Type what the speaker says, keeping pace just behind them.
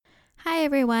Hi,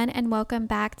 everyone, and welcome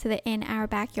back to the In Our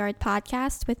Backyard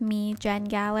podcast with me, Jen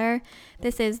Galler.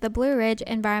 This is the Blue Ridge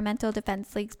Environmental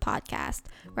Defense League's podcast,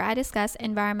 where I discuss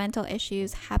environmental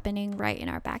issues happening right in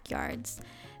our backyards.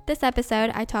 This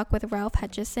episode, I talk with Ralph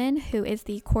Hutchison, who is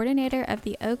the coordinator of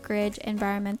the Oak Ridge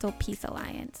Environmental Peace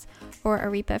Alliance, or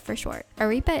AREPA for short.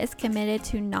 AREPA is committed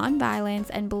to nonviolence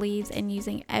and believes in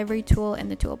using every tool in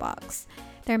the toolbox.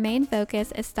 Their main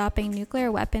focus is stopping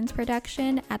nuclear weapons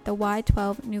production at the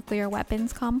Y-12 Nuclear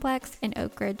Weapons Complex in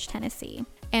Oak Ridge, Tennessee,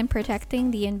 and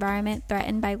protecting the environment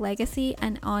threatened by legacy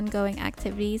and ongoing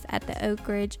activities at the Oak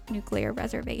Ridge Nuclear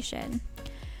Reservation.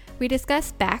 We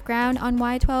discuss background on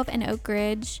Y-12 and Oak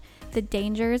Ridge, the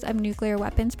dangers of nuclear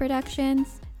weapons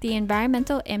productions, the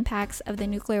environmental impacts of the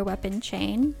nuclear weapon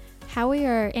chain, how we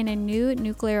are in a new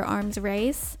nuclear arms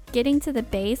race, getting to the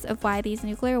base of why these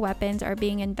nuclear weapons are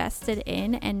being invested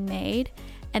in and made,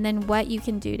 and then what you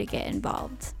can do to get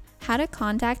involved. How to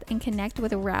contact and connect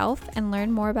with Ralph and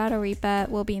learn more about AREPA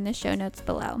will be in the show notes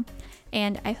below.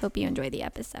 And I hope you enjoy the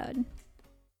episode.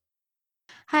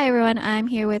 Hi everyone, I'm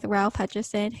here with Ralph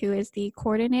Hutchison, who is the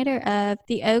coordinator of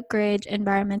the Oak Ridge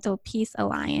Environmental Peace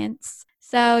Alliance.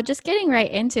 So just getting right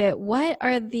into it, what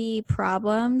are the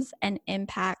problems and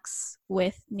impacts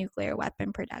with nuclear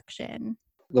weapon production?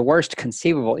 The worst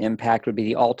conceivable impact would be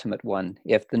the ultimate one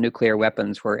if the nuclear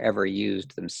weapons were ever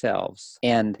used themselves.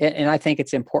 And I think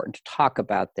it's important to talk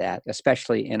about that,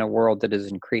 especially in a world that is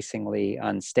increasingly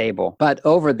unstable. But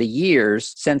over the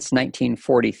years, since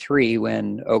 1943,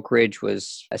 when Oak Ridge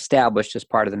was established as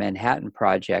part of the Manhattan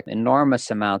Project,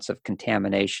 enormous amounts of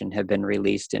contamination have been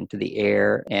released into the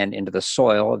air and into the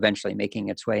soil, eventually making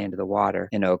its way into the water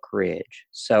in Oak Ridge.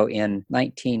 So in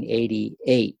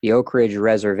 1988, the Oak Ridge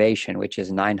Reservation, which is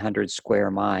 900 square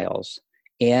miles,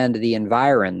 and the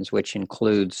environs, which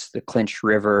includes the Clinch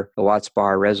River, the Watts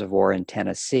Bar Reservoir in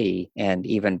Tennessee, and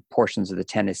even portions of the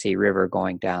Tennessee River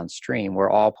going downstream, were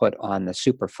all put on the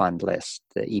Superfund list,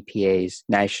 the EPA's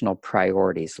National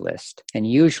Priorities List. And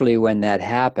usually when that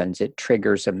happens, it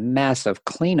triggers a massive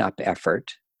cleanup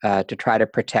effort to try to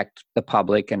protect the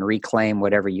public and reclaim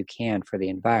whatever you can for the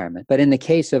environment. But in the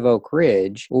case of Oak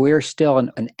Ridge, we're still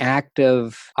an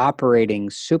active operating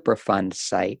Superfund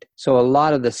site. So a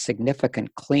lot of the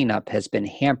significant cleanup has been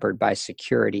hampered by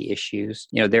security issues.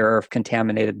 You know, there are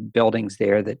contaminated buildings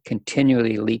there that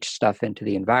continually leach stuff into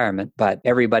the environment, but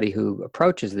everybody who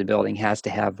approaches the building has to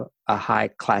have a high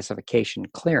classification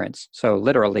clearance. So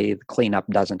literally, the cleanup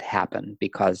doesn't happen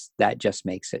because that just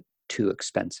makes it too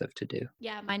expensive to do.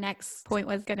 Yeah, my next point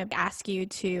was going to ask you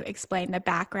to explain the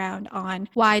background on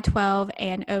Y-12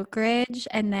 and Oak Ridge,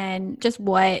 and then just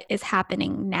what is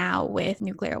happening now with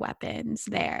nuclear weapons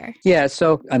there. Yeah,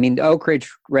 so, the Oak Ridge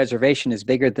Reservation is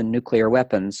bigger than nuclear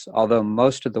weapons, although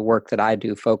most of the work that I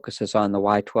do focuses on the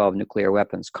Y-12 nuclear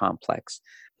weapons complex.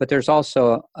 But there's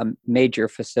also a major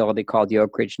facility called the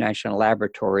Oak Ridge National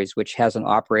Laboratories, which has an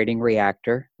operating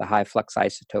reactor, the high flux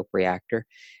isotope reactor.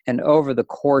 And over the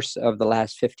course of the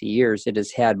last 50 years, it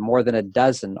has had more than a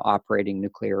dozen operating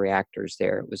nuclear reactors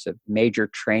there. It was a major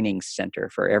training center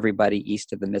for everybody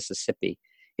east of the Mississippi.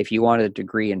 If you wanted a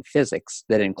degree in physics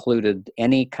that included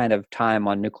any kind of time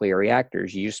on nuclear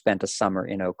reactors, you spent a summer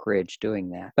in Oak Ridge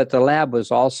doing that. But the lab was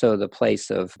also the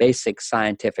place of basic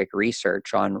scientific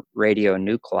research on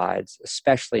radionuclides,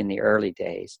 especially in the early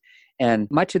days. And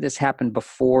much of this happened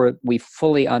before we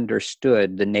fully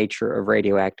understood the nature of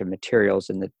radioactive materials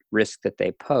and the risk that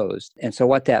they posed. And so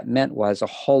what that meant was a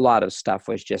whole lot of stuff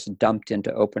was just dumped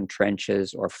into open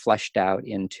trenches or flushed out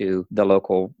into the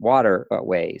local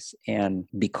waterways. And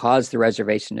because the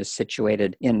reservation is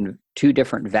situated in two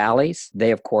different valleys,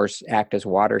 they of course act as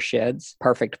watersheds,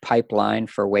 perfect pipeline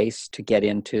for waste to get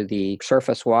into the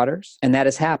surface waters. And that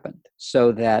has happened.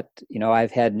 So that,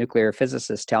 I've had nuclear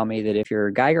physicists tell me that if your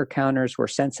Geiger counters were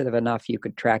sensitive enough, you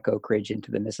could track Oak Ridge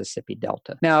into the Mississippi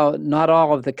Delta. Now, not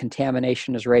all of the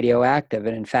contamination is radioactive.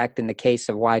 And in fact, in the case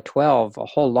of Y-12, a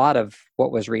whole lot of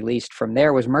what was released from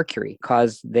there was mercury,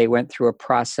 because they went through a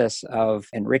process of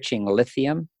enriching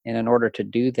lithium. And in order to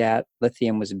do that,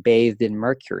 lithium was bathed in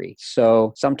mercury.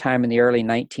 So sometime in the early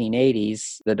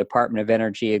 1980s, the Department of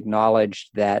Energy acknowledged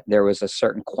that there was a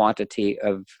certain quantity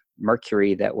of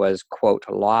mercury that was, quote,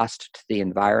 lost to the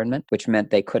environment, which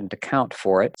meant they couldn't account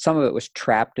for it. Some of it was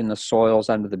trapped in the soils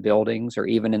under the buildings or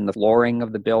even in the flooring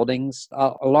of the buildings.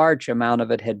 A large amount of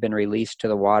it had been released to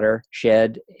the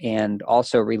watershed and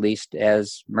also released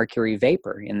as mercury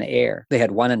vapor in the air. They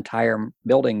had one entire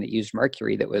building that used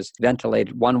mercury that was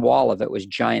ventilated. One wall of it was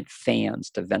giant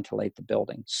fans to ventilate the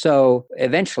building. So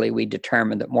eventually we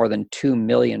determined that more than 2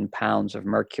 million pounds of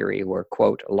mercury were,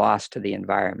 quote, lost to the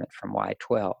environment from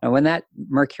Y-12. Now, And when that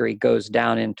mercury goes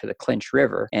down into the Clinch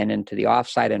River and into the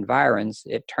offsite environs,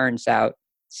 it turns out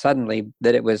suddenly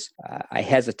that it was, I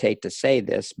hesitate to say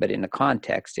this, but in the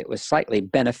context, it was slightly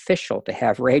beneficial to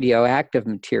have radioactive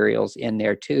materials in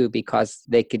there too, because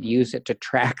they could use it to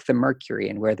track the mercury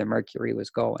and where the mercury was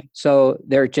going. So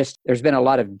there's been a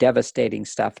lot of devastating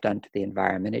stuff done to the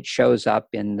environment. It shows up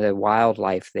in the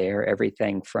wildlife there.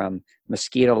 Everything from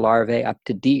mosquito larvae up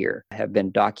to deer have been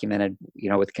documented,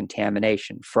 with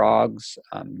contamination. Frogs,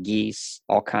 geese,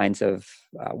 all kinds of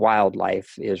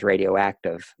wildlife is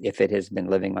radioactive if it has been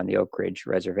living on the Oak Ridge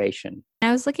Reservation.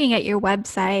 I was looking at your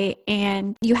website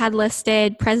and you had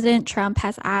listed President Trump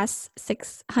has asked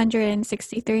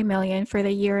 $663 million for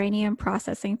the uranium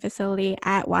processing facility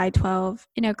at Y-12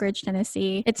 in Oak Ridge,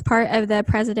 Tennessee. It's part of the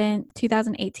President's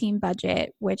 2018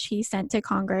 budget, which he sent to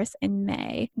Congress in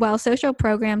May. While social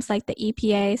programs like the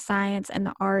EPA, science, and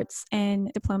the arts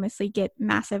and diplomacy get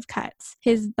massive cuts,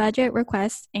 his budget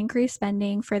requests increased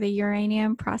spending for the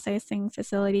uranium processing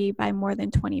facility by more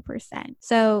than 20%.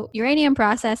 So uranium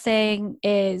processing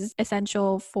is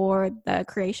essential for the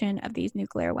creation of these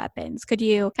nuclear weapons. Could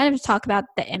you kind of talk about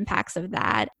the impacts of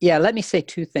that? Yeah, let me say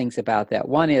two things about that.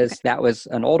 One is that was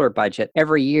an older budget.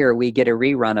 Every year we get a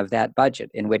rerun of that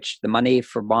budget in which the money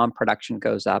for bomb production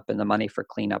goes up and the money for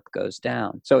cleanup goes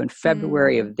down. So in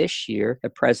February of this year, the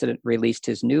president released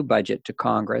his new budget to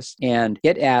Congress, and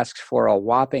it asks for a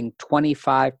whopping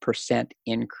 25%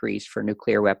 increase for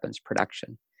nuclear weapons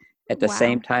production at the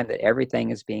same time that everything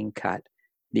is being cut.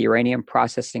 The uranium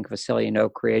processing facility in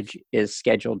Oak Ridge is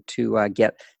scheduled to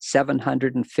get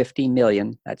 $750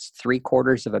 million. That's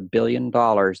 $750 million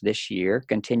this year,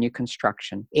 continue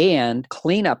construction. And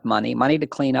cleanup money to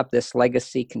clean up this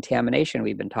legacy contamination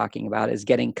we've been talking about, is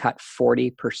getting cut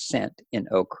 40% in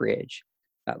Oak Ridge.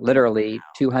 Literally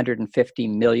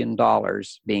 $250 million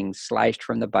being sliced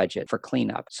from the budget for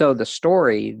cleanup. So the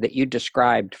story that you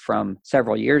described from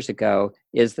several years ago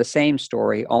is the same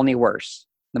story, only worse.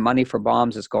 The money for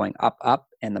bombs is going up,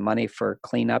 and the money for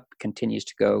cleanup continues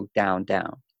to go down.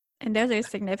 And those are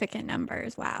significant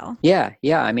numbers. Wow. Yeah.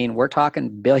 I mean, we're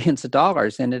talking billions of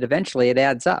dollars, and eventually it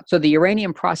adds up. So the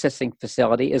uranium processing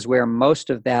facility is where most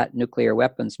of that nuclear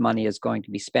weapons money is going to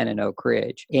be spent in Oak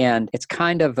Ridge. And it's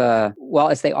kind of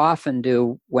as they often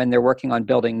do when they're working on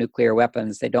building nuclear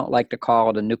weapons, they don't like to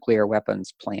call it a nuclear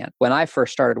weapons plant. When I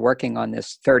first started working on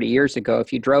this 30 years ago,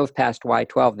 if you drove past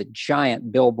Y-12, the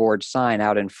giant billboard sign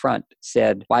out in front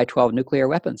said Y-12 Nuclear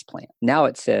Weapons Plant. Now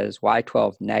it says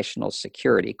Y-12 National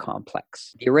Security Complex.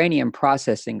 The uranium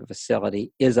processing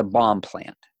facility is a bomb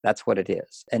plant. That's what it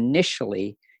is.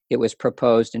 Initially, it was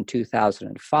proposed in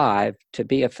 2005 to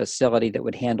be a facility that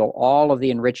would handle all of the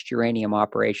enriched uranium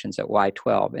operations at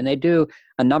Y-12. And they do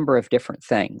a number of different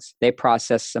things. They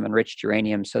process some enriched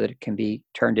uranium so that it can be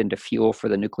turned into fuel for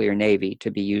the nuclear navy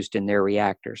to be used in their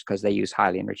reactors, because they use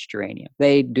highly enriched uranium.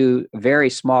 They do a very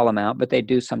small amount, but they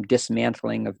do some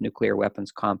dismantling of nuclear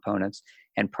weapons components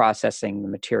and processing the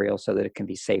material so that it can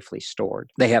be safely stored.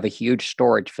 They have a huge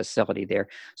storage facility there.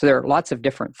 So there are lots of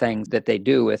different things that they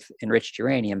do with enriched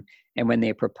uranium. And when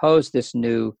they proposed this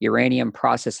new uranium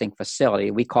processing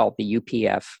facility, we call it the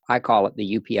UPF. I call it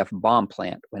the UPF bomb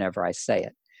plant whenever I say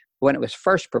it. When it was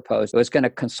first proposed, it was going to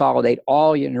consolidate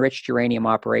all enriched uranium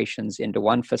operations into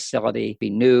one facility, be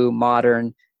new,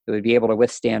 modern. It would be able to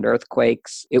withstand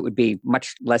earthquakes. It would be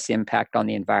much less impact on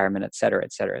the environment, et cetera,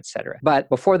 et cetera, et cetera. But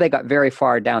before they got very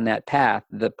far down that path,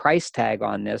 the price tag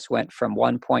on this went from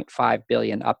 $1.5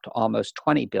 billion up to almost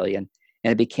 $20 billion.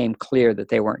 And it became clear that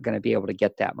they weren't going to be able to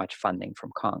get that much funding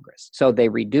from Congress. So they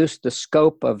reduced the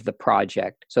scope of the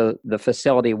project so the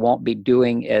facility won't be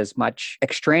doing as much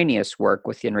extraneous work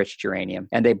with the enriched uranium.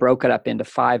 And they broke it up into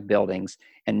 5 buildings.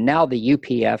 And now the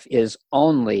UPF is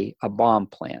only a bomb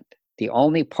plant. The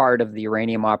only part of the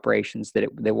uranium operations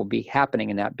that will be happening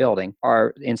in that building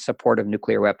are in support of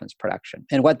nuclear weapons production.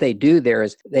 And what they do there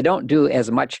is they don't do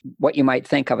as much what you might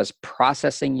think of as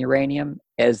processing uranium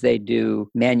as they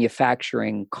do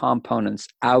manufacturing components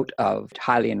out of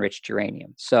highly enriched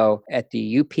uranium. So at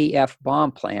the UPF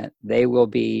bomb plant, they will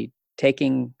be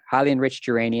taking highly enriched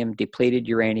uranium, depleted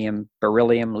uranium,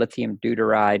 beryllium, lithium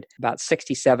deuteride, about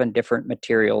 67 different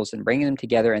materials, and bringing them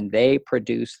together, and they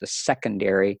produce the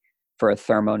secondary for a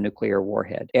thermonuclear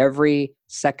warhead. Every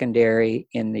secondary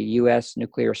in the U.S.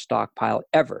 nuclear stockpile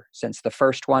ever, since the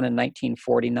first one in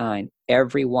 1949,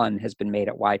 every one has been made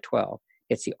at Y-12.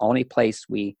 It's the only place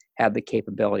we have the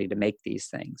capability to make these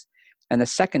things. And the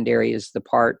secondary is the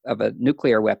part of a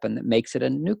nuclear weapon that makes it a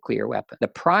nuclear weapon. The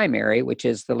primary, which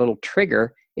is the little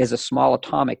trigger, is a small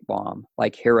atomic bomb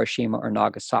like Hiroshima or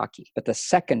Nagasaki. But the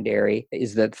secondary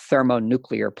is the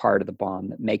thermonuclear part of the bomb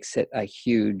that makes it a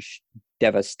huge,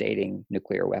 devastating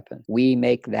nuclear weapon. We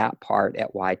make that part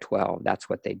at Y-12. That's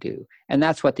what they do. And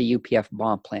that's what the UPF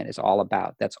bomb plant is all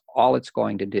about. That's all it's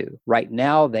going to do. Right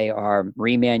now, they are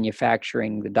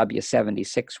remanufacturing the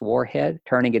W-76 warhead,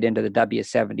 turning it into the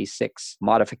W-76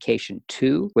 Modification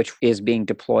 2, which is being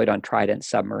deployed on Trident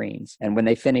submarines. And when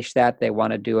they finish that, they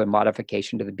want to do a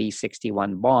modification to the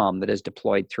B-61 bomb that is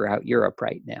deployed throughout Europe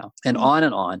right now, and on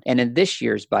and on. And in this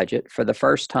year's budget, for the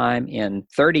first time in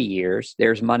 30 years,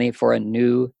 there's money for a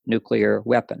new nuclear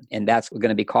weapon. And that's going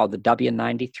to be called the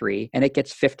W-93. And it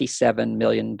gets $57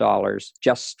 million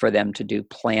just for them to do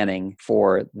planning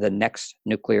for the next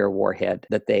nuclear warhead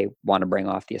that they want to bring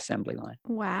off the assembly line.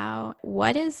 Wow.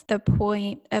 What is the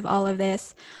point of all of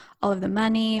this? All of the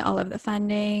money, all of the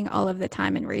funding, all of the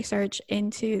time and research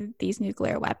into these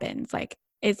nuclear weapons? Like,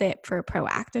 is it for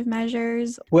proactive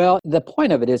measures? Well, the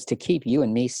point of it is to keep you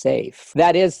and me safe.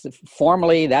 That is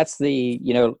formally, that's the,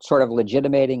 sort of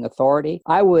legitimating authority.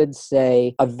 I would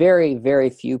say a very, very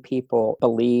few people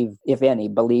believe, if any,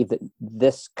 believe that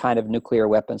this kind of nuclear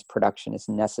weapons production is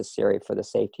necessary for the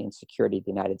safety and security of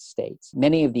the United States.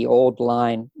 Many of the old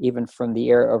line, even from the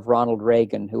era of Ronald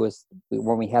Reagan, who was,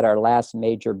 when we had our last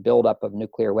major buildup of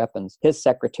nuclear weapons, his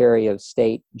Secretary of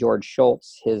State, George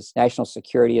Shultz, his National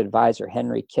Security Advisor,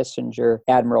 Henry Kissinger,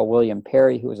 Admiral William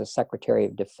Perry, who was a Secretary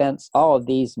of Defense. All of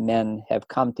these men have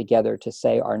come together to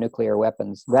say our nuclear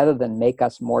weapons, rather than make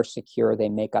us more secure, they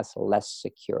make us less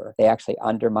secure. They actually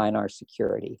undermine our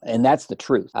security. And that's the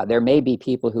truth. There may be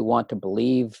people who want to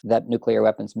believe that nuclear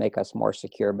weapons make us more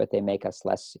secure, but they make us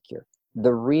less secure.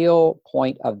 The real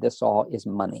point of this all is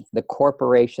money. The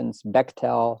corporations,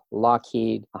 Bechtel,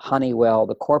 Lockheed, Honeywell,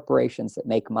 the corporations that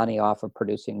make money off of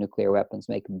producing nuclear weapons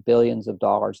make billions of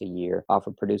dollars a year off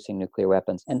of producing nuclear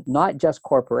weapons. And not just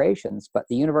corporations, but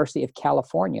the University of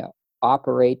California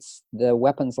operates the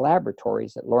weapons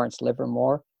laboratories at Lawrence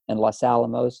Livermore and Los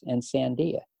Alamos and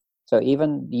Sandia. So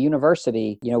even the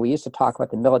university, we used to talk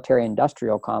about the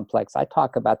military-industrial complex. I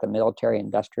talk about the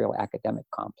military-industrial academic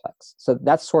complex. So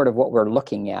that's sort of what we're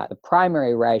looking at. The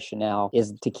primary rationale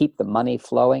is to keep the money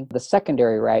flowing. The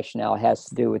secondary rationale has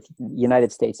to do with the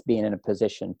United States being in a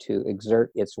position to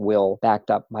exert its will backed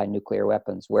up by nuclear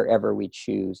weapons wherever we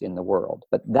choose in the world.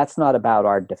 But that's not about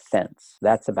our defense.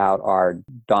 That's about our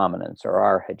dominance or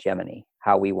our hegemony,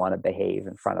 how we want to behave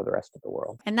in front of the rest of the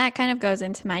world. And that kind of goes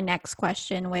into my next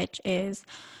question, which is,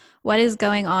 what is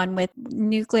going on with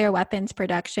nuclear weapons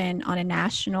production on a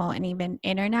national and even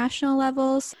international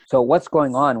levels? So what's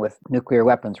going on with nuclear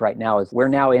weapons right now is we're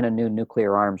now in a new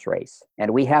nuclear arms race,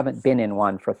 and we haven't been in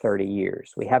one for 30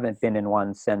 years. We haven't been in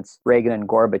one since Reagan and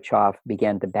Gorbachev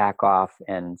began to back off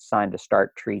and signed a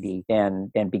START treaty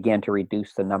and began to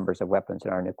reduce the numbers of weapons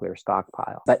in our nuclear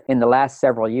stockpile. But in the last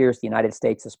several years, the United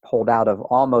States has pulled out of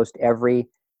almost every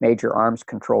major arms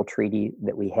control treaty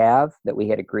that we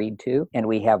had agreed to. And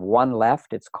we have one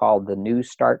left. It's called the New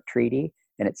START Treaty,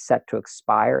 and it's set to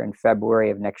expire in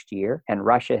February of next year. And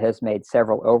Russia has made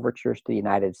several overtures to the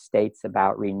United States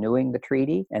about renewing the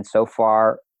treaty. And so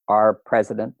far, our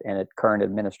president and its current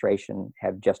administration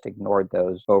have just ignored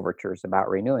those overtures about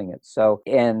renewing it. So,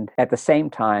 and at the same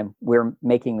time, we're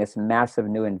making this massive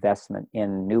new investment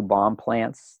in new bomb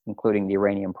plants, including the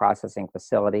uranium processing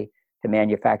facility, to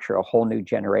manufacture a whole new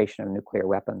generation of nuclear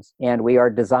weapons. And we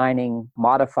are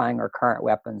modifying our current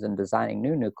weapons and designing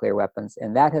new nuclear weapons.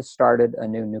 And that has started a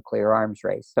new nuclear arms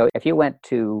race. So if you went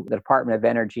to the Department of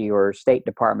Energy or State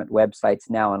Department websites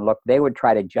now and looked, they would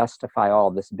try to justify all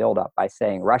this buildup by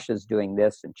saying Russia's doing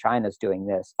this and China's doing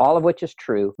this, all of which is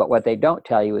true. But what they don't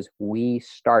tell you is we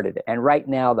started it. And right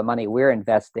now, the money we're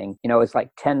investing, is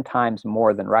like 10 times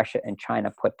more than Russia and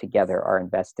China put together are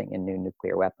investing in new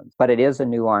nuclear weapons. But it is a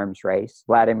new arms race.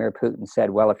 Vladimir Putin said,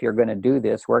 well, if you're going to do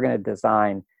this, we're going to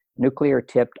design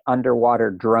nuclear-tipped underwater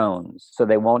drones so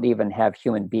they won't even have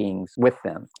human beings with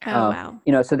them. Wow.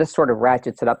 So this sort of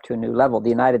ratchets it up to a new level. The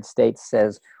United States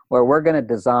says, well, we're going to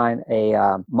design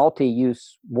a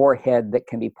multi-use warhead that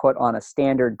can be put on a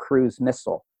standard cruise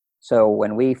missile. So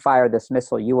when we fire this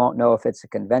missile, you won't know if it's a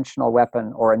conventional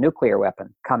weapon or a nuclear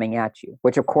weapon coming at you,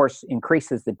 which of course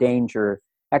increases the danger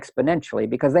exponentially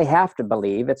because they have to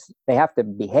behave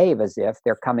as if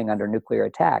they're coming under nuclear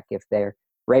attack. If their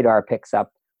radar picks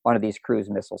up one of these cruise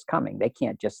missiles coming. They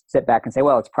can't just sit back and say,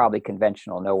 well, it's probably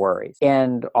conventional, no worries.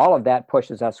 And all of that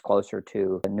pushes us closer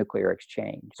to a nuclear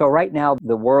exchange. So right now,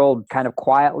 the world kind of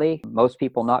quietly, most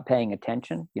people not paying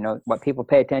attention. What people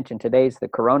pay attention today is the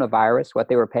coronavirus. What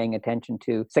they were paying attention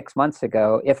to 6 months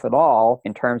ago, if at all,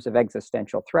 in terms of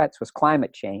existential threats, was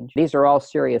climate change. These are all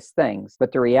serious things.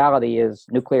 But the reality is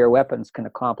nuclear weapons can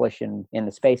accomplish in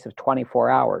the space of 24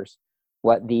 hours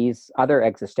what these other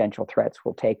existential threats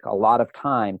will take a lot of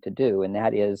time to do, and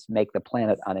that is make the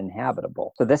planet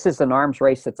uninhabitable. So this is an arms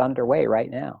race that's underway right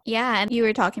now. Yeah, and you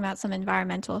were talking about some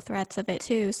environmental threats of it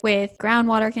too, with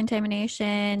groundwater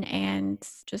contamination and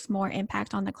just more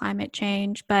impact on the climate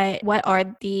change. But what are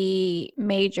the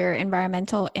major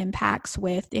environmental impacts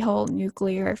with the whole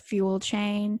nuclear fuel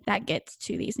chain that gets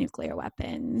to these nuclear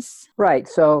weapons? Right.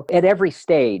 So at every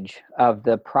stage of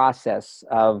the process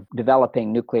of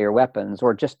developing nuclear weapons,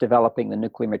 or just developing the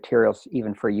nuclear materials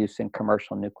even for use in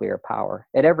commercial nuclear power.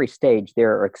 At every stage,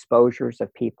 there are exposures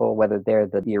of people, whether they're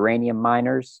the uranium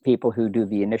miners, people who do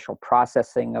the initial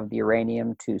processing of the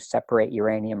uranium to separate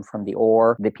uranium from the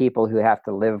ore, the people who have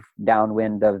to live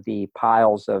downwind of the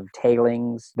piles of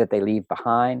tailings that they leave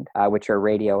behind, which are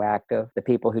radioactive, the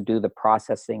people who do the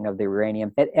processing of the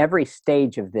uranium. At every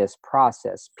stage of this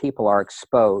process, people are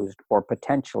exposed or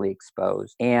potentially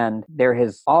exposed. And there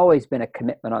has always been a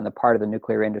commitment on the part of the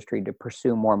nuclear industry to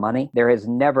pursue more money. There has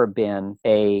never been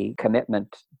a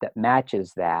commitment that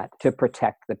matches that to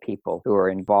protect the people who are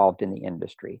involved in the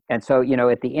industry. And so,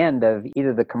 at the end of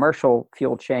either the commercial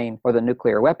fuel chain or the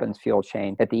nuclear weapons fuel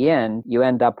chain, at the end, you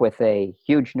end up with a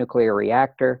huge nuclear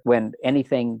reactor when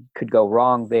anything could go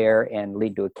wrong there and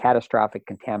lead to a catastrophic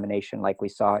contamination like we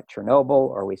saw at Chernobyl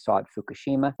or we saw at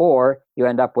Fukushima, or you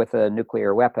end up with a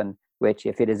nuclear weapon which,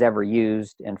 if it is ever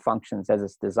used and functions as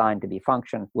it's designed to be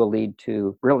functioned, will lead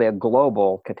to really a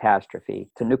global catastrophe,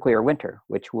 to nuclear winter,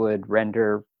 which would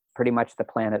render pretty much the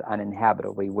planet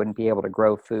uninhabitable. We wouldn't be able to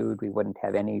grow food. We wouldn't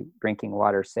have any drinking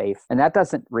water safe. And that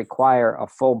doesn't require a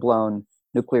full-blown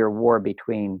nuclear war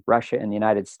between Russia and the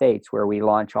United States, where we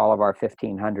launch all of our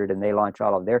 1,500 and they launch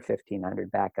all of their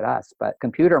 1,500 back at us. But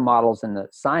computer models and the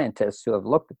scientists who have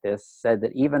looked at this said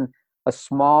that even a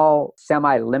small,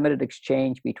 semi-limited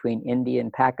exchange between India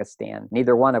and Pakistan,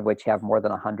 neither one of which have more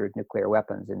than 100 nuclear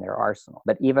weapons in their arsenal.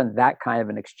 But even that kind of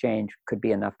an exchange could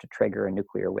be enough to trigger a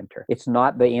nuclear winter. It's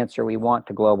not the answer we want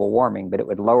to global warming, but it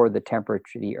would lower the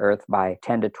temperature of the Earth by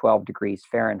 10 to 12 degrees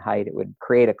Fahrenheit. It would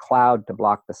create a cloud to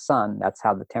block the sun. That's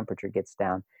how the temperature gets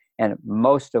down. And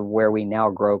most of where we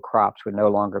now grow crops would no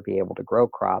longer be able to grow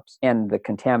crops. And the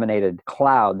contaminated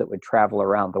cloud that would travel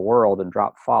around the world and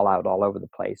drop fallout all over the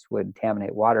place would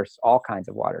contaminate water, all kinds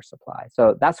of water supplies.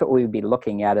 So that's what we would be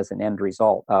looking at as an end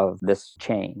result of this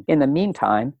chain. In the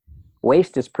meantime,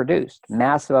 waste is produced,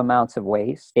 massive amounts of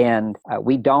waste, and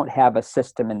we don't have a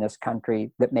system in this country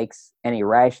that makes any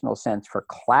rational sense for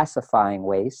classifying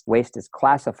waste. Waste is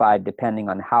classified depending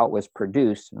on how it was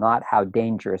produced, not how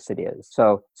dangerous it is.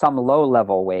 So some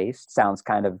low-level waste sounds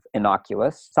kind of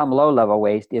innocuous. Some low-level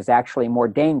waste is actually more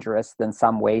dangerous than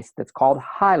some waste that's called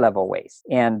high-level waste.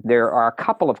 And there are a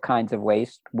couple of kinds of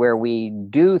waste where we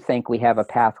do think we have a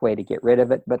pathway to get rid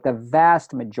of it, but the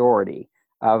vast majority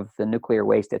of the nuclear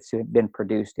waste that's been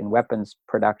produced in weapons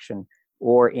production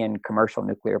or in commercial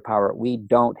nuclear power, we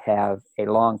don't have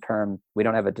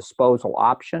a disposal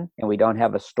option, and we don't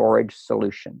have a storage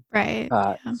solution. Right.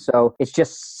 So it's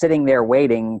just sitting there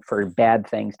waiting for bad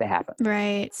things to happen.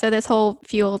 Right. So this whole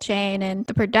fuel chain and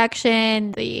the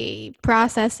production, the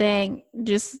processing,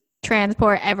 just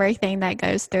transport, everything that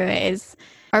goes through it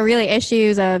are really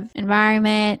issues of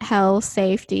environment, health,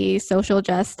 safety, social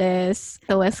justice.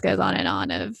 The list goes on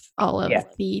of all of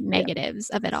the negatives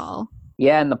of it all.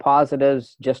 Yeah, and the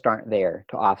positives just aren't there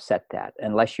to offset that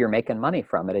unless you're making money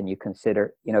from it and you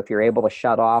consider, if you're able to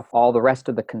shut off all the rest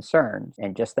of the concerns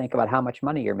and just think about how much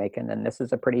money you're making, then this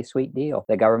is a pretty sweet deal.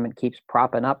 The government keeps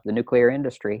propping up the nuclear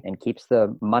industry and keeps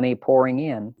the money pouring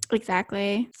in.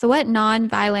 Exactly. So what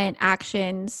nonviolent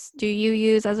actions do you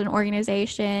use as an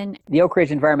organization? The Oak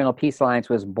Ridge Environmental Peace Alliance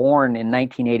was born in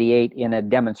 1988 in a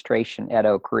demonstration at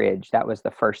Oak Ridge. That was the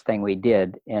first thing we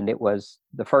did, and it was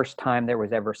the first time there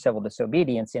was ever civil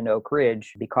disobedience in Oak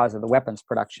Ridge because of the weapons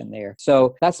production there.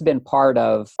 So that's been part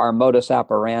of our modus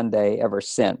operandi ever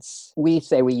since. We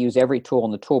say we use every tool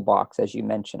in the toolbox, as you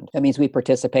mentioned. That means we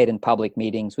participate in public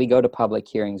meetings, we go to public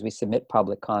hearings, we submit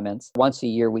public comments. Once a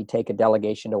year, we take a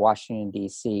delegation to Washington,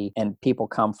 D.C., and people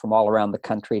come from all around the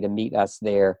country to meet us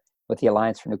there. with the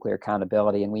Alliance for Nuclear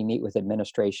Accountability, and we meet with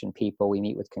administration people, we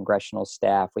meet with congressional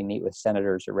staff, we meet with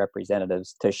senators or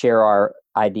representatives to share our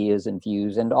ideas and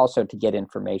views and also to get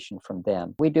information from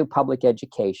them. We do public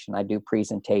education. I do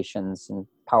presentations and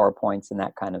PowerPoints and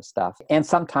that kind of stuff. And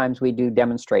sometimes we do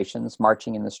demonstrations,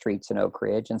 marching in the streets in Oak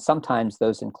Ridge, and sometimes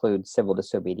those include civil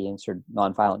disobedience or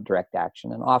nonviolent direct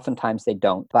action, and oftentimes they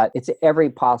don't. But it's every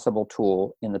possible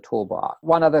tool in the toolbox.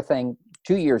 One other thing,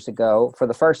 2 years ago, for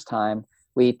the first time,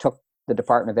 we took the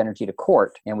Department of Energy to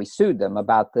court and we sued them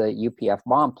about the UPF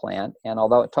bomb plant. And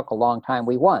although it took a long time,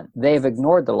 we won. They've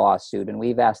ignored the lawsuit and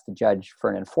we've asked the judge for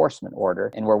an enforcement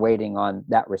order and we're waiting on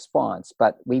that response.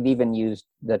 But we've even used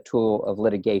the tool of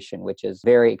litigation, which is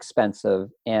very expensive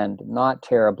and not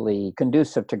terribly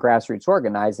conducive to grassroots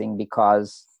organizing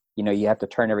because you have to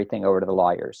turn everything over to the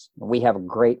lawyers. We have a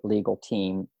great legal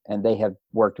team and they have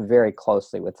worked very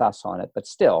closely with us on it, but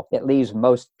still it leaves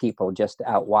most people just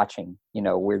out watching.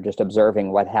 We're just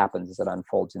observing what happens as it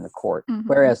unfolds in the court. Mm-hmm.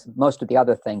 Whereas most of the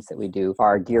other things that we do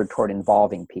are geared toward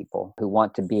involving people who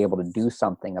want to be able to do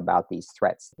something about these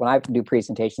threats. When I do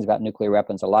presentations about nuclear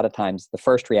weapons, a lot of times the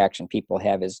first reaction people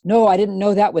have is, no, I didn't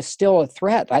know that was still a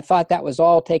threat. I thought that was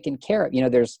all taken care of.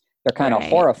 They're kind of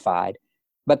horrified.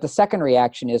 But the second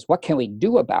reaction is, what can we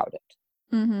do about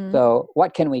it? Mm-hmm. So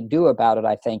what can we do about it,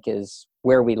 I think, is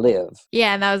where we live.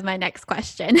 Yeah, and that was my next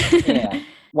question. Yeah.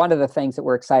 One of the things that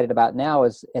we're excited about now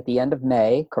is at the end of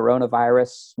May,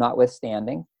 coronavirus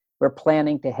notwithstanding, we're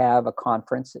planning to have a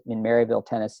conference in Maryville,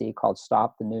 Tennessee called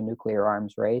Stop the New Nuclear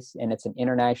Arms Race, and it's an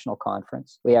international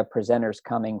conference. We have presenters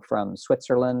coming from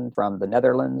Switzerland, from the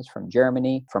Netherlands, from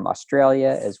Germany, from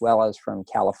Australia, as well as from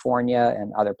California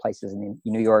and other places in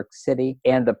New York City.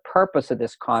 And the purpose of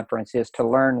this conference is to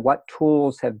learn what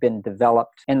tools have been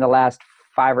developed in the last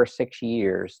 5 or 6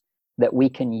 years that we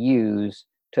can use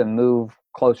to move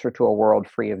closer to a world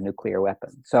free of nuclear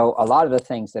weapons. So a lot of the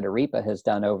things that AREPA has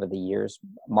done over the years,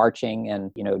 marching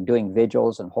and, doing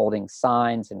vigils and holding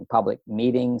signs and public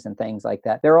meetings and things like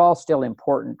that, they're all still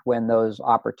important when those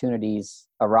opportunities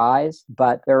arise.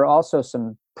 But there are also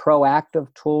some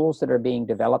proactive tools that are being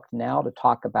developed now to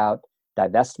talk about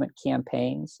divestment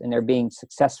campaigns, and they're being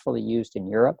successfully used in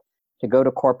Europe to go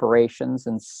to corporations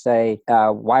and say,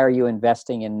 why are you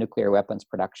investing in nuclear weapons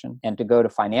production? And to go to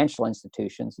financial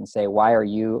institutions and say, why are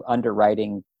you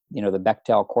underwriting, the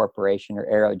Bechtel Corporation or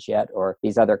Aerojet or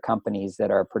these other companies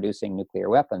that are producing nuclear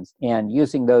weapons, and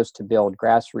using those to build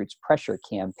grassroots pressure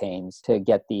campaigns to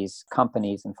get these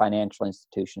companies and financial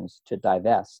institutions to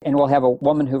divest. And we'll have a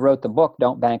woman who wrote the book,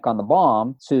 Don't Bank on the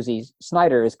Bomb. Susie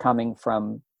Snyder is coming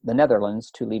from the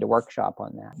Netherlands to lead a workshop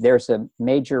on that. There's a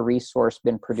major resource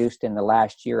been produced in the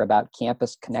last year about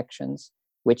campus connections,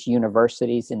 which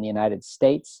universities in the United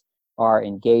States are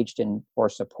engaged in or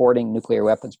supporting nuclear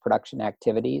weapons production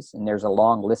activities. And there's a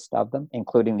long list of them,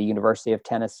 including the University of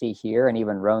Tennessee here and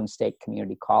even Roane State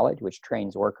Community College, which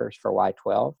trains workers for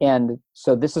Y-12. And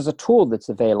so this is a tool that's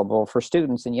available for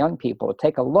students and young people to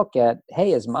take a look at,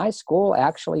 hey, is my school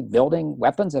actually building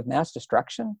weapons of mass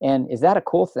destruction? And is that a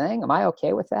cool thing? Am I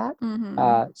okay with that?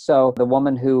 Mm-hmm. So the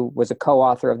woman who was a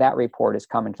co-author of that report is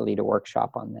coming to lead a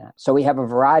workshop on that. So we have a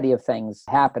variety of things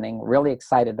happening. Really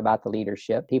excited about the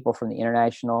leadership. People from the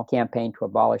International Campaign to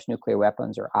Abolish Nuclear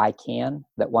Weapons, or ICAN,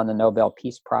 that won the Nobel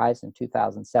Peace Prize in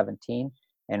 2017.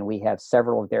 And we have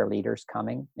several of their leaders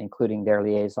coming, including their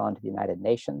liaison to the United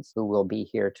Nations, who will be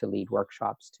here to lead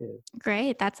workshops too.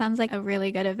 Great. That sounds like a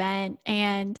really good event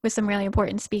and with some really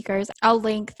important speakers. I'll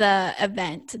link the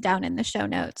event down in the show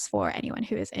notes for anyone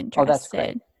who is interested. Oh, that's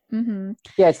great. Mm-hmm.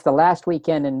 Yeah, it's the last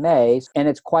weekend in May, and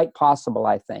it's quite possible,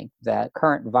 I think, that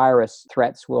current virus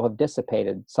threats will have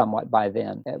dissipated somewhat by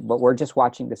then. But we're just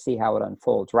watching to see how it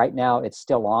unfolds. Right now, it's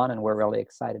still on, and we're really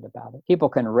excited about it. People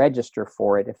can register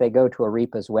for it if they go to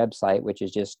AREPA's website, which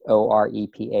is just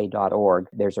orepa.org.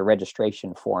 There's a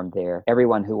registration form there.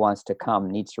 Everyone who wants to come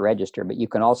needs to register, but you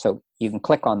can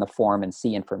click on the form and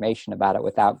see information about it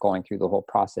without going through the whole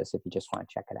process if you just want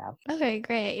to check it out. Okay,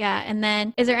 great. Yeah. And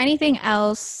then is there anything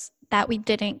else that we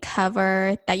didn't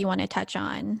cover that you want to touch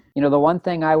on? The one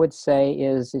thing I would say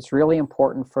is it's really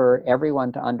important for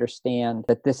everyone to understand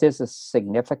that this is a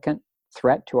significant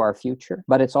threat to our future.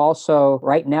 But it's also,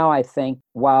 right now, I think,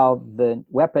 while the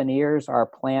weaponeers are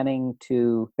planning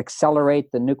to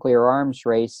accelerate the nuclear arms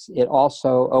race, it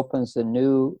also opens a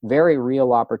new, very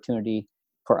real opportunity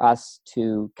for us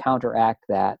to counteract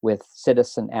that with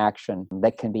citizen action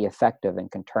that can be effective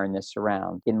and can turn this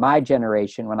around. In my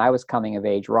generation, when I was coming of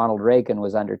age, Ronald Reagan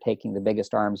was undertaking the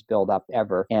biggest arms buildup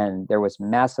ever, and there was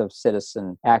massive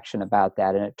citizen action about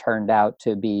that, and it turned out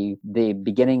to be the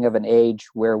beginning of an age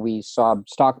where we saw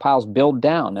stockpiles build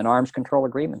down and arms control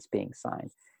agreements being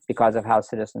signed, because of how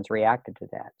citizens reacted to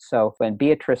that. So when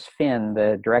Beatrice Finn,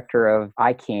 the director of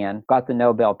ICANN, got the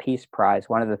Nobel Peace Prize,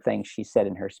 one of the things she said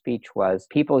in her speech was,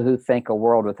 people who think a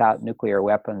world without nuclear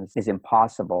weapons is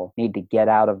impossible need to get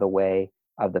out of the way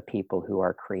of the people who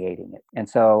are creating it. And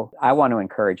so I want to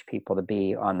encourage people to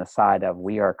be on the side of,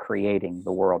 we are creating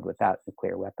the world without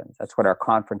nuclear weapons. That's what our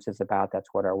conference is about. That's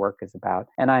what our work is about.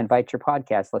 And I invite your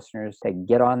podcast listeners to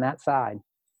get on that side.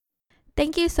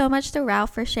 Thank you so much to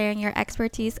Ralph for sharing your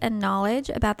expertise and knowledge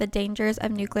about the dangers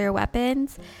of nuclear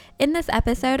weapons. In this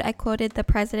episode, I quoted the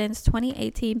President's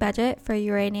 2018 budget for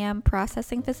uranium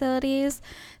processing facilities.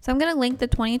 So I'm going to link the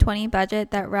 2020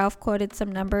 budget that Ralph quoted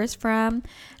some numbers from,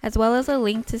 as well as a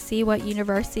link to see what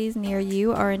universities near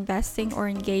you are investing or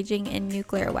engaging in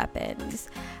nuclear weapons.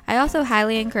 I also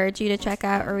highly encourage you to check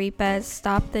out AREPA's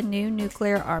Stop the New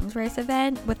Nuclear Arms Race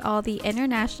event with all the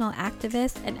international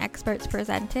activists and experts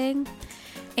presenting.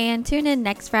 And tune in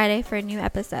next Friday for a new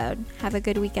episode. Have a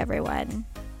good week, everyone.